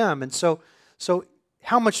for them. And so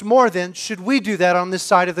how much more then should we do that on this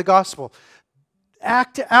side of the gospel?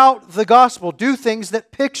 Act out the gospel. Do things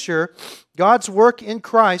that picture God's work in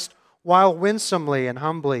Christ while winsomely and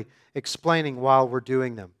humbly explaining while we're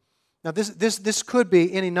doing them. Now, this could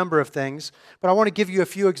be any number of things, but I want to give you a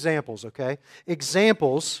few examples, okay?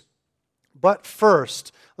 Examples, but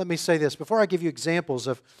first, let me say this. Before I give you examples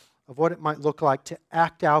of what it might look like to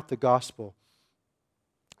act out the gospel,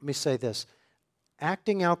 let me say this.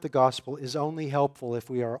 Acting out the gospel is only helpful if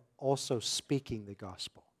we are also speaking the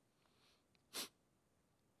gospel.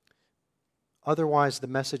 Otherwise, the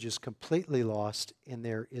message is completely lost and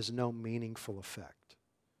there is no meaningful effect.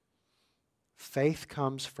 Faith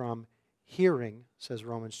comes from hearing, says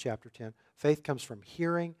Romans chapter 10. Faith comes from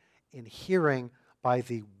hearing, and hearing by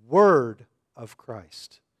the word of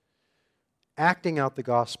Christ. Acting out the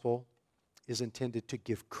gospel is intended to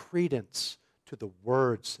give credence to the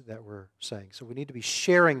words that we're saying. So we need to be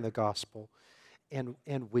sharing the gospel, and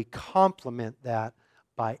we complement that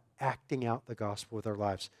by acting out the gospel with our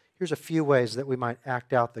lives. Here's a few ways that we might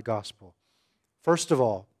act out the gospel. First of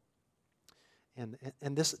all, and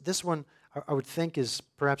this one I would think is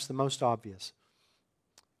perhaps the most obvious.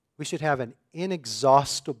 We should have an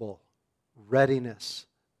inexhaustible readiness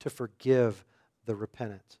to forgive the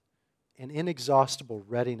repentant. An inexhaustible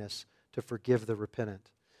readiness to forgive the repentant.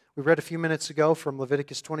 We read a few minutes ago from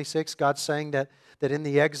Leviticus 26, God saying that in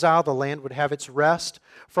the exile the land would have its rest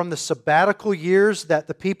from the sabbatical years that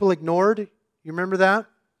the people ignored. You remember that?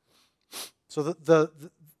 So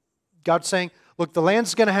God's saying, look, the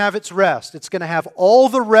land's going to have its rest. It's going to have all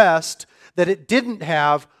the rest that it didn't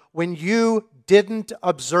have when you didn't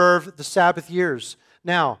observe the Sabbath years.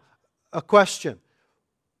 Now, a question.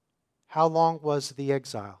 How long was the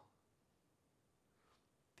exile?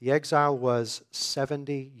 The exile was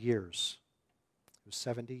 70 years. It was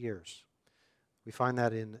 70 years. We find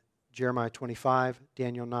that in Jeremiah 25,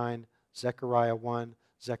 Daniel 9, Zechariah 1,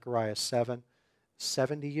 Zechariah 7.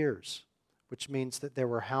 70 years, which means that there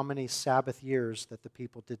were how many Sabbath years that the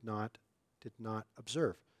people did not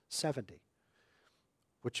observe? 70.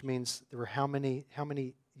 Which means there were how many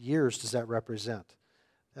years does that represent?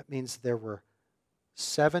 That means there were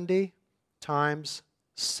 70 times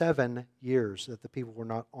 7 years that the people were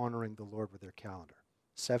not honoring the Lord with their calendar.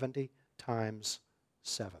 70 times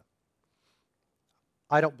 7.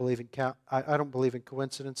 I don't believe in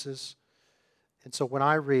coincidences. And so when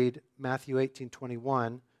I read Matthew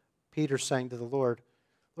 18:21, Peter saying to the Lord,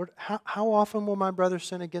 Lord, how often will my brother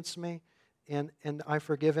sin against me and I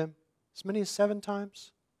forgive him? As many as 7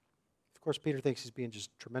 times? Of course, Peter thinks he's being just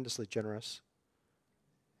tremendously generous.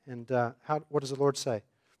 And what does the Lord say?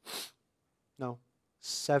 No,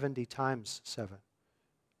 70 times 7.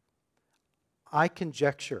 I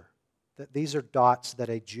conjecture that these are dots that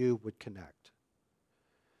a Jew would connect.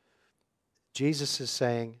 Jesus is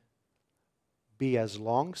saying, be as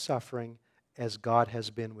long-suffering as God has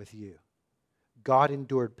been with you. God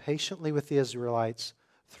endured patiently with the Israelites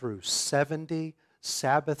through 70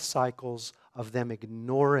 Sabbath cycles of them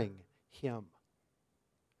ignoring Him.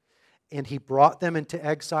 And He brought them into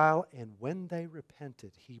exile, and when they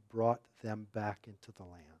repented, He brought them back into the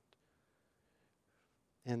land.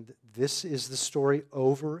 And this is the story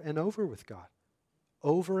over and over with God.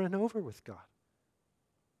 Over and over with God.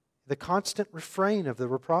 The constant refrain of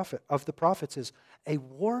the prophets is a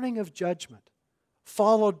warning of judgment,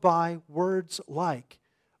 followed by words like,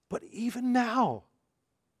 but even now,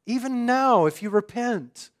 if you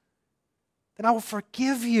repent, then I will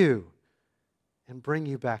forgive you and bring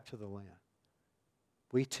you back to the land.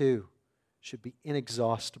 We too should be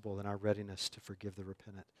inexhaustible in our readiness to forgive the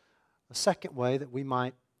repentant. A second way that we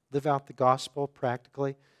might live out the gospel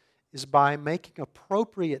practically is by making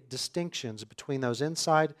appropriate distinctions between those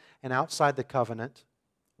inside and outside the covenant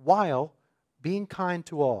while being kind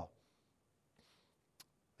to all.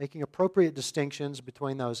 Making appropriate distinctions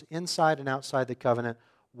between those inside and outside the covenant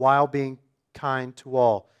while being kind to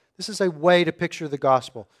all. This is a way to picture the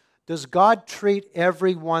gospel. Does God treat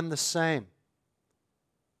everyone the same?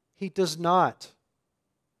 He does not.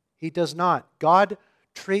 He does not. God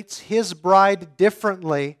treats His bride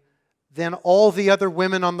differently than all the other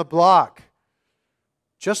women on the block.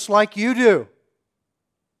 Just like you do.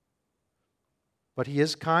 But He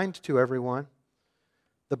is kind to everyone.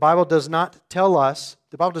 The Bible does not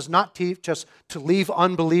teach us to leave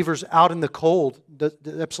unbelievers out in the cold. It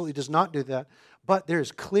absolutely does not do that. But there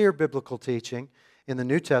is clear biblical teaching in the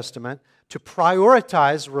New Testament to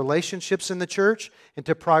prioritize relationships in the church and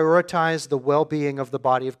to prioritize the well-being of the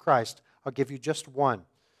body of Christ. I'll give you just one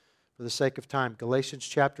for the sake of time. Galatians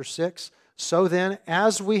chapter 6. So then,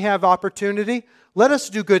 as we have opportunity, let us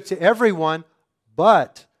do good to everyone,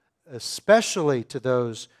 but especially to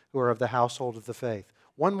those who are of the household of the faith.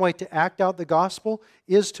 One way to act out the gospel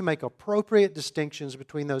is to make appropriate distinctions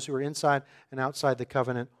between those who are inside and outside the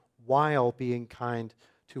covenant while being kind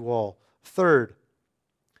to all. Third,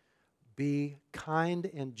 be kind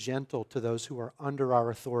and gentle to those who are under our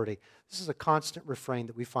authority. This is a constant refrain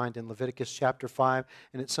that we find in Leviticus chapter 5,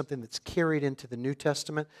 and it's something that's carried into the New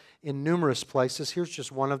Testament in numerous places. Here's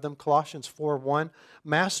just one of them, Colossians 4:1.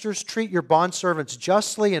 Masters, treat your bondservants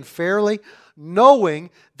justly and fairly, knowing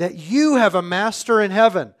that you have a master in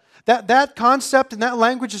heaven. That concept and that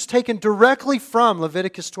language is taken directly from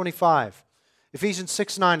Leviticus 25. Ephesians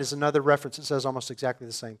 6:9 is another reference. It says almost exactly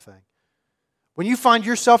the same thing. When you find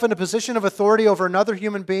yourself in a position of authority over another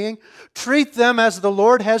human being, treat them as the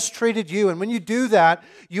Lord has treated you. And when you do that,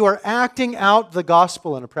 you are acting out the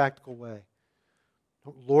gospel in a practical way.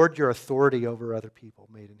 Don't lord your authority over other people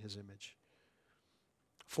made in His image.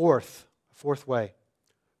 Fourth way,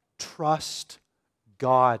 trust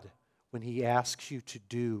God when He asks you to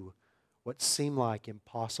do what seem like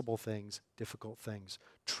impossible things, difficult things.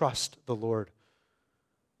 Trust the Lord.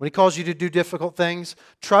 When He calls you to do difficult things,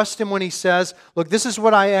 trust Him when He says, look, this is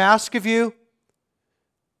what I ask of you,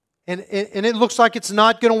 and it looks like it's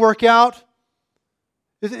not going to work out.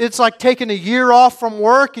 It's like taking a year off from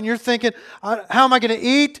work, and you're thinking, how am I going to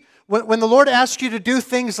eat? When the Lord asks you to do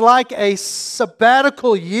things like a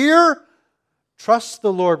sabbatical year, trust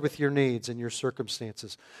the Lord with your needs and your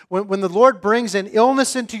circumstances. When the Lord brings an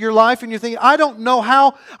illness into your life and you're thinking, I don't know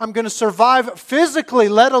how I'm going to survive physically,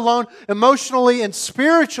 let alone emotionally and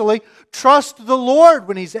spiritually, trust the Lord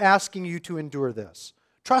when He's asking you to endure this.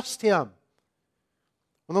 Trust Him.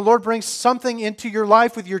 When the Lord brings something into your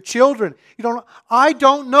life with your children, I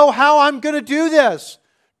don't know how I'm going to do this.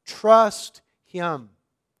 Trust Him.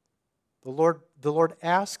 The Lord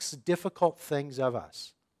asks difficult things of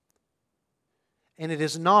us. And it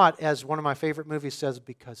is not, as one of my favorite movies says,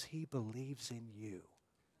 because He believes in you.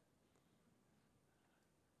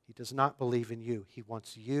 He does not believe in you. He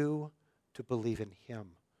wants you to believe in Him.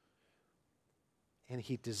 And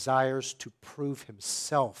He desires to prove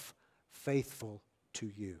Himself faithful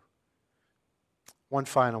to you. One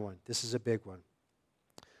final one. This is a big one.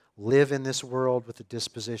 Live in this world with the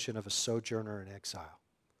disposition of a sojourner in exile.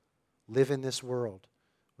 Live in this world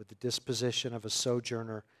with the disposition of a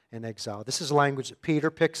sojourner in exile. This is language that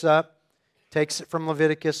Peter picks up, takes it from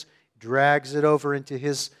Leviticus, drags it over into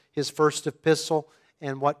his first epistle.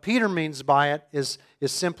 And what Peter means by it is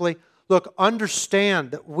simply, look,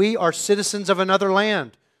 understand that we are citizens of another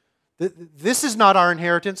land. This is not our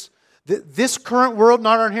inheritance. This current world,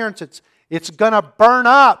 not our inheritance. It's going to burn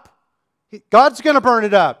up. God's going to burn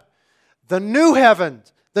it up. The new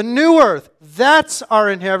heavens, the new earth, that's our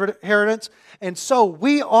inheritance. And so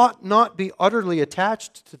we ought not be utterly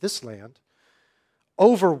attached to this land,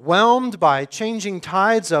 overwhelmed by changing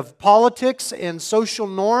tides of politics and social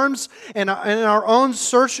norms and our own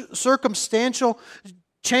circumstantial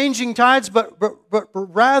changing tides, but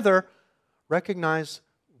rather recognize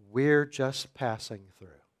we're just passing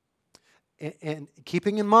through. And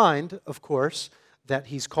keeping in mind, of course, that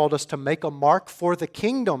He's called us to make a mark for the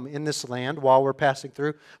kingdom in this land while we're passing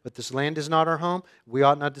through. But this land is not our home. We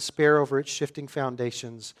ought not despair over its shifting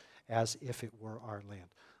foundations as if it were our land.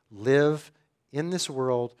 Live in this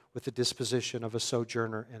world with the disposition of a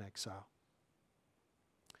sojourner in exile.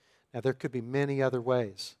 Now, there could be many other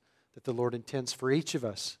ways that the Lord intends for each of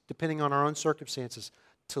us, depending on our own circumstances,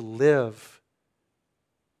 to live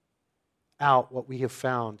out what we have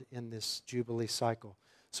found in this Jubilee cycle.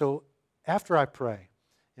 So, after I pray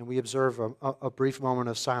and we observe a brief moment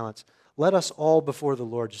of silence, let us all before the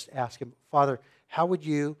Lord just ask Him, Father, how would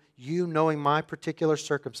you knowing my particular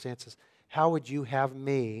circumstances, how would you have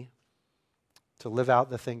me to live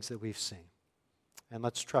out the things that we've seen? And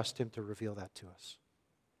let's trust Him to reveal that to us.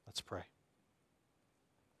 Let's pray.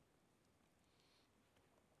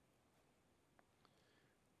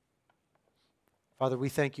 Father, we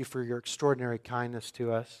thank You for Your extraordinary kindness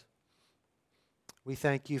to us. We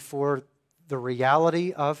thank You for the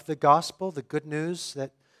reality of the gospel, the good news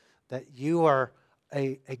that You are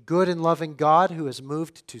a good and loving God who has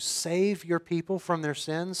moved to save Your people from their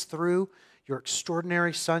sins through Your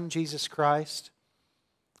extraordinary Son, Jesus Christ.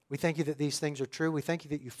 We thank You that these things are true. We thank You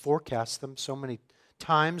that You forecast them so many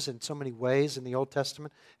times in so many ways in the Old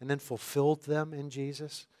Testament and then fulfilled them in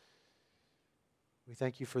Jesus. We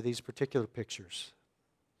thank You for these particular pictures,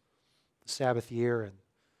 the Sabbath year and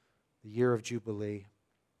the year of Jubilee.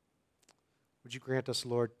 Would You grant us,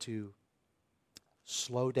 Lord, to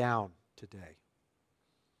slow down today,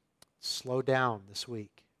 slow down this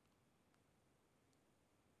week,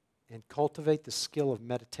 and cultivate the skill of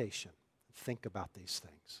meditation. Think about these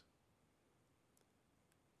things,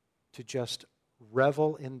 to just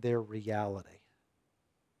revel in their reality.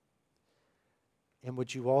 And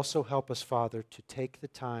would You also help us, Father, to take the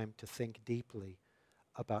time to think deeply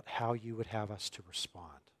about how You would have us to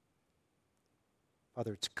respond.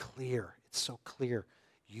 Father, it's clear. It's so clear.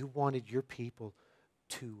 You wanted your people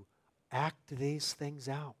to act these things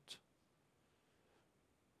out.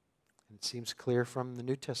 And it seems clear from the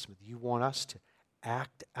New Testament. You want us to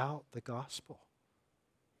act out the gospel.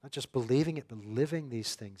 Not just believing it, but living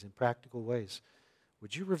these things in practical ways.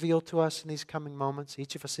 Would you reveal to us in these coming moments,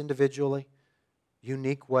 each of us individually,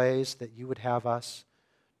 unique ways that you would have us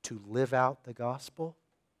to live out the gospel?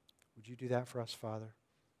 Would you do that for us, Father?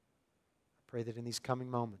 I pray that in these coming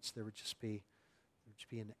moments there would just be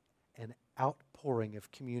an outpouring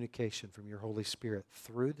of communication from your Holy Spirit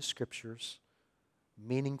through the Scriptures,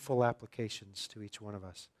 meaningful applications to each one of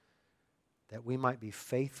us, that we might be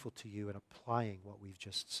faithful to you in applying what we've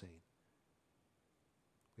just seen.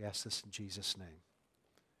 We ask this in Jesus' name.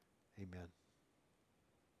 Amen.